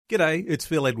G'day, it's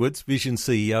Phil Edwards, Vision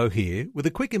CEO here, with a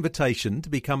quick invitation to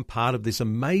become part of this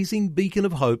amazing beacon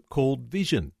of hope called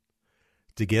Vision.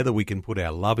 Together we can put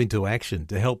our love into action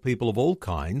to help people of all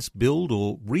kinds build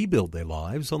or rebuild their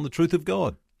lives on the truth of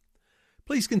God.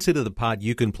 Please consider the part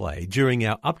you can play during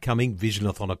our upcoming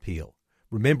Visionathon appeal,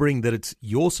 remembering that it's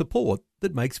your support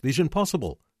that makes Vision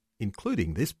possible,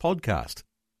 including this podcast.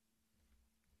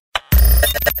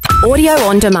 Audio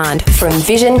on demand from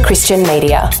Vision Christian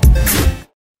Media.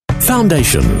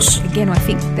 Foundations. Again, I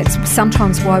think that's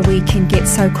sometimes why we can get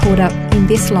so caught up in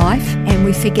this life and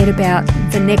we forget about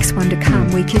the next one to come.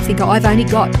 We can think, I've only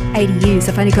got 80 years,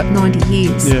 I've only got 90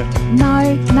 years. Yeah.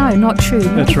 No, not true.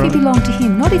 Not That's if right. you belong to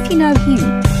Him, not if you know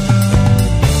Him.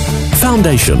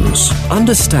 Foundations.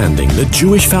 Understanding the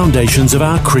Jewish foundations of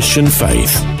our Christian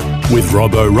faith. With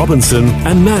Robbo Robinson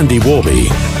and Mandy Warby.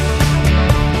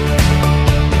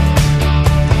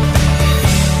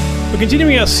 We're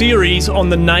continuing our series on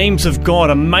the names of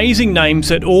God, amazing names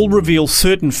that all reveal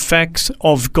certain facts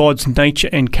of God's nature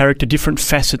and character, different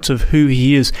facets of who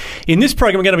He is. In this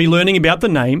program, we're going to be learning about the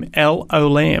name El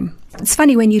Olam. It's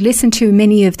funny when you listen to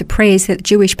many of the prayers that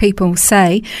Jewish people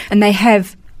say, and they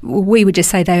have, we would just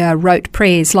say they are rote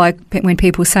prayers, like when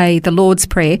people say the Lord's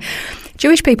Prayer.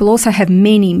 Jewish people also have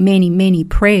many, many, many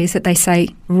prayers that they say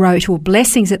rote, or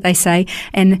blessings that they say,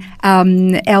 and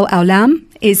El Olam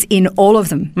is in all of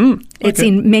them. Okay. It's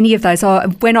in many of those.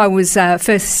 When I was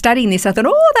first studying this, I thought,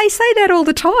 they say that all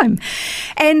the time.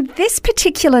 And this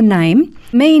particular name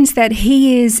means that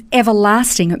He is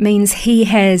everlasting. It means He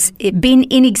has been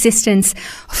in existence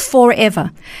forever.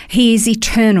 He is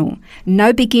eternal,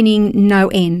 no beginning, no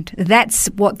end. That's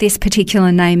what this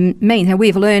particular name means. Now,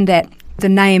 we've learned that the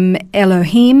name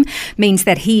Elohim means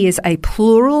that He is a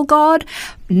plural God,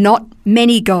 not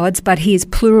many gods, but He is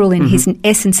plural in His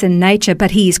essence and nature, but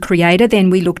He is creator.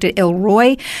 Then we looked at El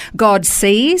Roi, God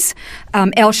sees.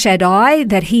 El Shaddai,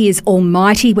 that He is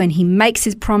almighty. When He makes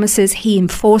His promises, He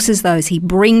enforces those. He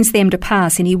brings them to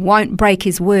pass, and He won't break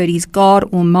His word. He's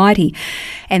God Almighty.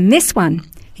 And this one,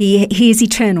 He is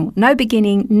eternal, no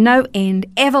beginning, no end,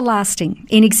 everlasting,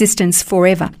 in existence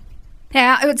forever.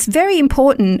 Now, it's very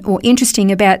important or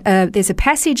interesting about, there's a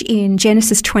passage in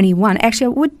Genesis 21.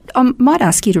 Actually, I might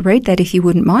ask you to read that if you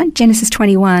wouldn't mind. Genesis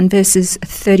 21, verses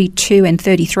 32 and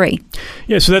 33.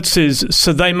 Yeah, so that says,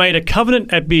 So they made a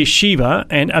covenant at Beersheba,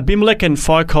 and Abimelech and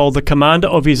Phicol, the commander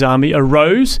of his army,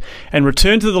 arose and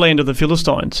returned to the land of the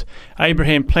Philistines.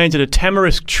 Abraham planted a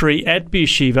tamarisk tree at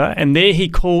Beersheba, and there he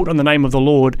called on the name of the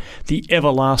Lord, the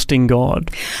everlasting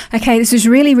God. Okay, this is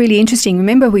really, really interesting.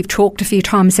 Remember, we've talked a few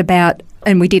times about,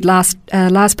 and we did last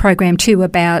program too,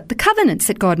 about the covenants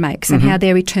that God makes and how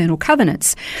they're eternal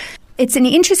covenants. It's an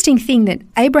interesting thing that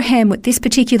Abraham at this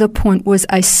particular point was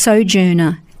a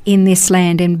sojourner in this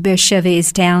land, and Beersheba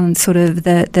is down sort of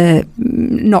the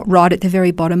not right at the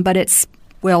very bottom, but it's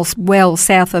well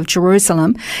south of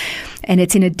Jerusalem, and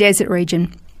it's in a desert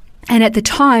region. And at the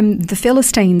time, the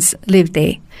Philistines lived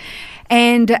there.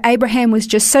 And Abraham was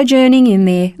just sojourning in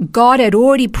there. God had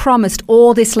already promised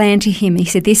all this land to him. He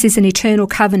said, this is an eternal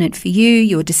covenant for you,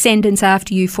 your descendants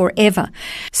after you forever.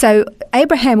 So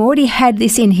Abraham already had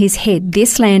this in his head.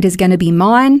 This land is going to be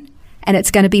mine, and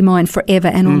it's going to be mine forever,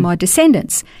 and all my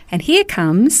descendants. And here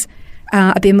comes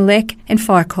Abimelech and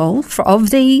Phicol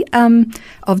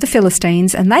of the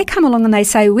Philistines, and they come along and they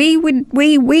say, we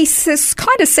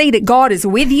kind of see that God is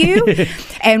with you,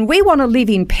 and we want to live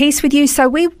in peace with you. So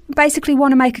we basically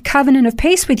want to make a covenant of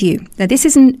peace with you. Now, this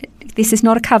is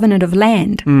not a covenant of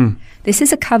land. This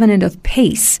is a covenant of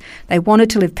peace. They wanted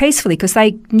to live peacefully because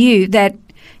they knew that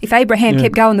if Abraham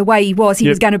kept going the way he was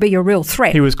going to be a real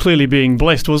threat. He was clearly being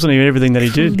blessed, wasn't he, in everything that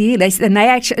he did? Clearly. And they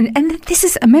actually, and this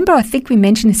is, remember, I think we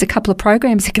mentioned this a couple of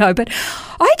programs ago, but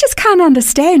I just can't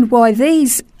understand why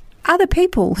these other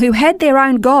people who had their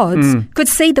own gods could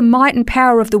see the might and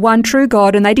power of the one true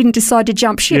God, and they didn't decide to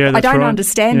jump ship. Yeah, I don't right.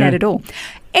 understand that at all.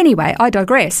 Anyway, I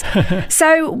digress.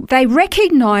 So they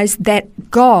recognized that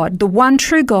God, the one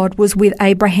true God, was with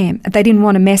Abraham. They didn't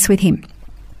want to mess with him.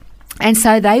 And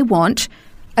so they want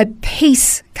a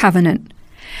peace covenant.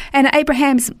 And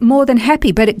Abraham's more than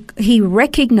happy, but he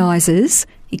recognizes,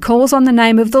 he calls on the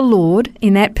name of the Lord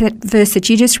in that verse that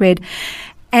you just read,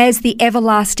 as the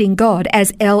everlasting God,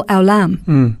 as El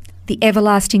Olam, the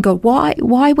everlasting God.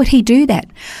 Why would he do that?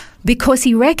 Because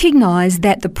he recognized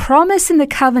that the promise and the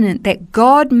covenant that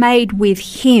God made with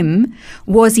him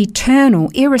was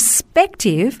eternal,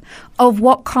 irrespective of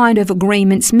what kind of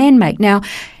agreements men make. Now,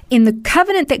 in the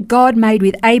covenant that God made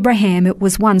with Abraham, it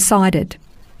was one-sided.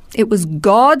 It was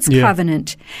God's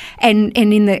covenant, and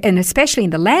especially in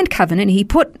the land covenant, he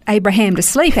put Abraham to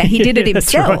sleep, and he did it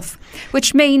himself,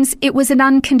 which means it was an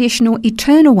unconditional,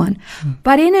 eternal one.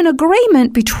 But in an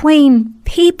agreement between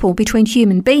people, between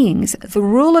human beings, the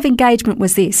rule of engagement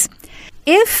was this: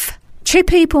 if two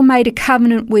people made a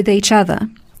covenant with each other,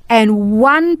 and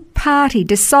one party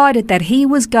decided that he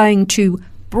was going to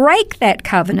break that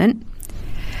covenant,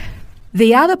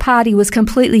 the other party was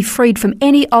completely freed from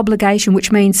any obligation,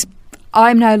 which means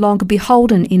I'm no longer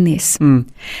beholden in this.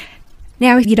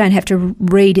 Now, you don't have to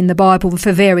read in the Bible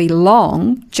for very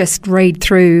long. Just read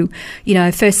through,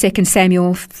 1st, 2nd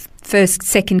Samuel, 1st,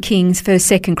 2nd Kings,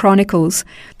 1st, 2nd Chronicles.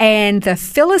 And the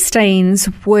Philistines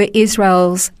were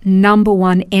Israel's number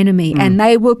one enemy, and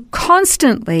they were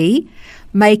constantly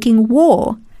making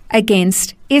war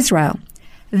against Israel.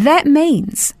 That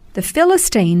means the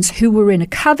Philistines, who were in a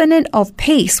covenant of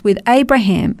peace with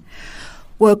Abraham,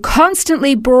 were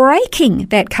constantly breaking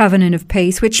that covenant of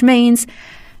peace, which means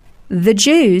the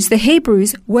Jews, the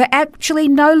Hebrews, were actually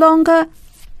no longer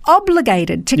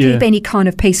obligated to keep any kind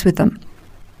of peace with them.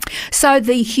 So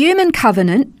the human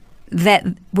covenant that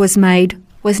was made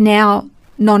was now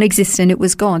non-existent. It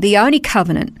was gone. The only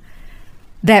covenant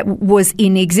that was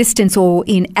in existence or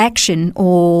in action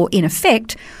or in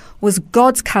effect was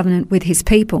God's covenant with his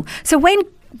people. So when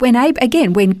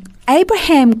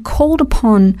Abraham called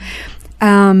upon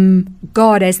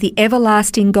God as the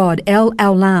everlasting God, El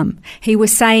Olam, he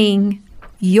was saying,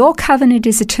 your covenant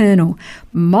is eternal.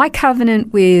 My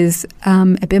covenant with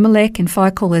Abimelech and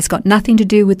Phicol has got nothing to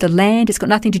do with the land. It's got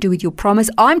nothing to do with your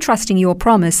promise. I'm trusting your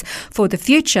promise for the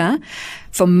future,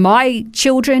 for my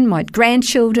children, my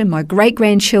grandchildren, my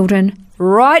great-grandchildren,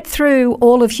 right through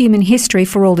all of human history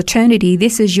for all eternity.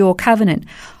 This is your covenant.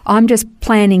 I'm just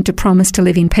planning to promise to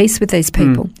live in peace with these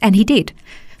people. And he did.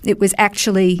 It was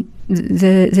actually,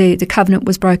 the covenant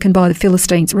was broken by the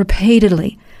Philistines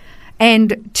repeatedly.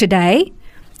 And today,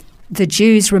 the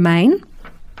Jews remain,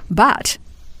 but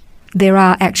there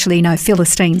are actually no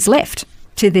Philistines left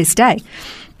to this day.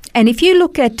 And if you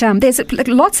look at, there's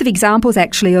lots of examples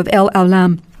actually of El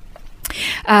Olam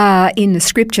in the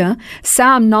scripture.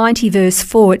 Psalm 90 verse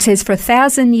 4, it says, "For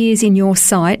 1,000 years in your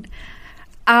sight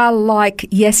are like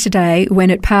yesterday when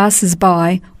it passes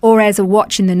by, or as a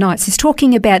watch in the nights." It's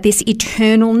talking about this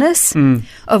eternalness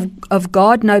of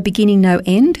God, no beginning, no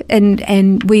end.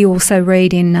 And we also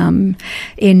read in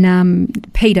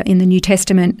Peter in the New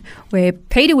Testament, where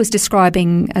Peter was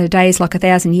describing a day is like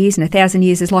 1,000 years, and 1,000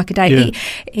 years is like a day. Yeah.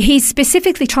 He's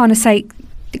specifically trying to say,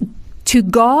 to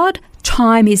God,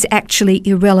 time is actually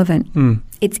irrelevant.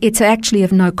 It's actually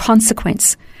of no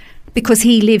consequence, because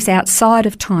he lives outside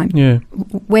of time. Yeah.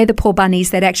 We're the poor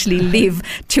bunnies that actually live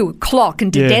to a clock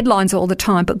and do deadlines all the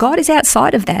time, but God is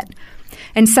outside of that.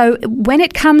 And so when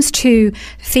it comes to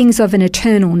things of an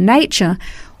eternal nature,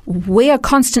 we are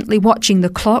constantly watching the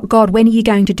clock. God, when are you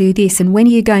going to do this? And when are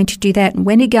you going to do that? And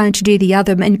when are you going to do the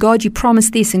other? And God, you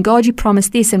promised this. And God, you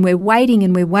promised this. And we're waiting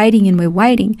and we're waiting and we're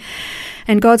waiting.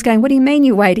 And God's going, what do you mean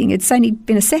you're waiting? It's only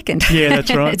been a second. Yeah,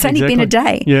 that's right. It's only been a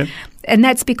day. Yeah. And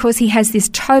that's because he has this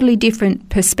totally different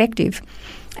perspective,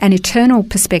 an eternal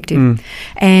perspective.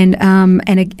 And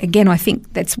again, I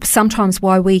think that's sometimes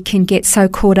why we can get so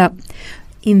caught up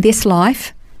in this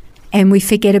life and we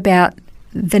forget about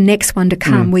the next one to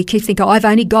come. We keep thinking, I've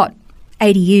only got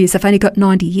 80 years, I've only got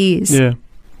 90 years. Yeah.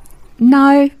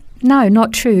 No,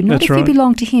 not true. Not That's if right. you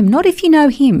belong to him. Not if you know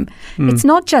him. It's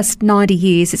not just 90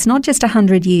 years. It's not just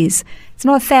 100 years. It's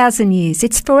not 1,000 years.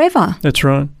 It's forever. That's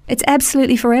right. It's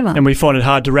absolutely forever. And we find it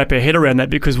hard to wrap our head around that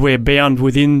because we're bound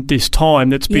within this time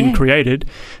that's been created.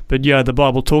 But the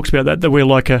Bible talks about that we're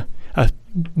like a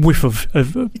whiff of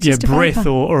breath vapor.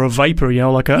 or a vapor,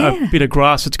 like a bit of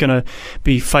grass that's going to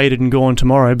be faded and gone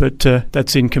tomorrow, but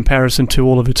that's in comparison to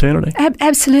all of eternity.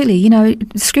 Absolutely.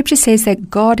 Scripture says that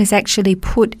God has actually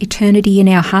put eternity in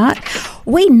our heart.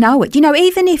 We know it.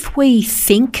 Even if we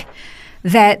think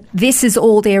that this is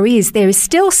all there is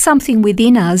still something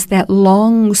within us that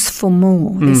longs for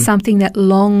more. There's something that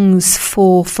longs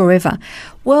for forever.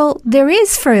 Well, there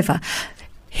is forever.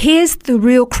 Here's the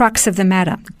real crux of the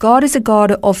matter. God is a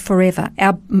God of forever.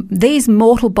 These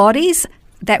mortal bodies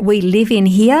that we live in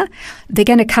here, they're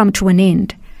going to come to an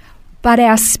end. But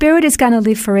our spirit is going to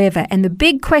live forever. And the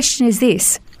big question is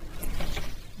this: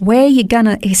 where are you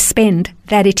going to spend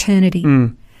that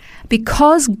eternity?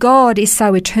 Because God is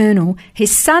so eternal,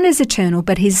 his Son is eternal,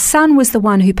 but his Son was the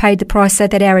one who paid the price so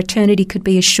that our eternity could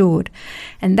be assured.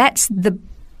 And that's the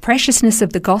preciousness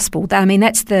of the gospel. I mean,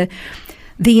 that's the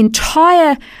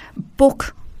entire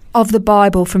book of the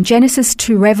Bible, from Genesis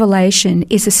to Revelation,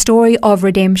 is a story of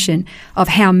redemption, of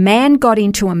how man got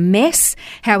into a mess,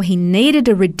 how he needed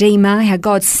a Redeemer, how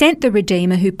God sent the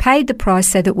Redeemer who paid the price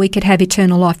so that we could have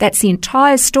eternal life. That's the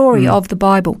entire story of the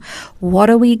Bible. What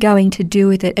are we going to do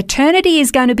with it? Eternity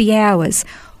is going to be ours.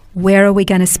 Where are we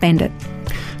going to spend it?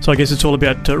 So I guess it's all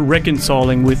about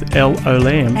reconciling with El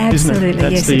Olam, Absolutely, isn't it?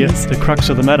 That's yes, the crux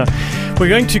of the matter. We're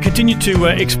going to continue to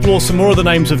explore some more of the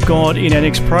names of God in our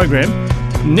next program.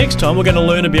 Next time, we're going to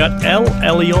learn about El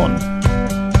Elyon.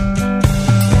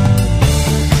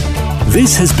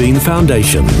 This has been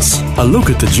Foundations, a look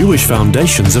at the Jewish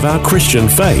foundations of our Christian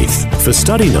faith. For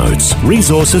study notes,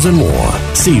 resources and more,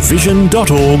 see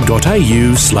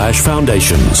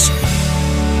vision.org.au/foundations.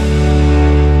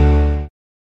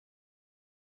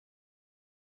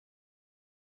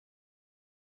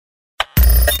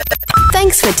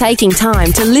 Thanks for taking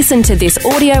time to listen to this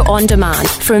audio on demand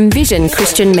from Vision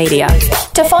Christian Media.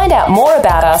 To find out more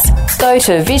about us, go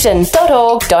to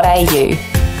vision.org.au.